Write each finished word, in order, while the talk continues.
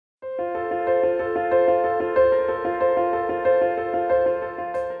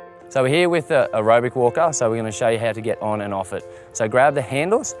So we're here with the aerobic walker, so we're going to show you how to get on and off it. So grab the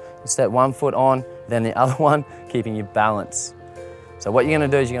handles, step one foot on, then the other one, keeping your balance. So what you're going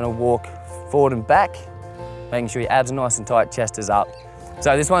to do is you're going to walk forward and back, making sure your abs are nice and tight, chest is up.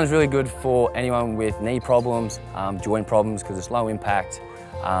 So this one's really good for anyone with knee problems, joint problems, because it's low impact.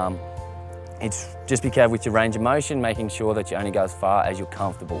 It's just be careful with your range of motion, making sure that you only go as far as you're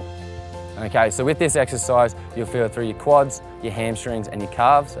comfortable. Okay, so with this exercise, you'll feel it through your quads, your hamstrings and your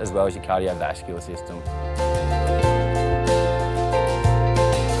calves, as well as your cardiovascular system.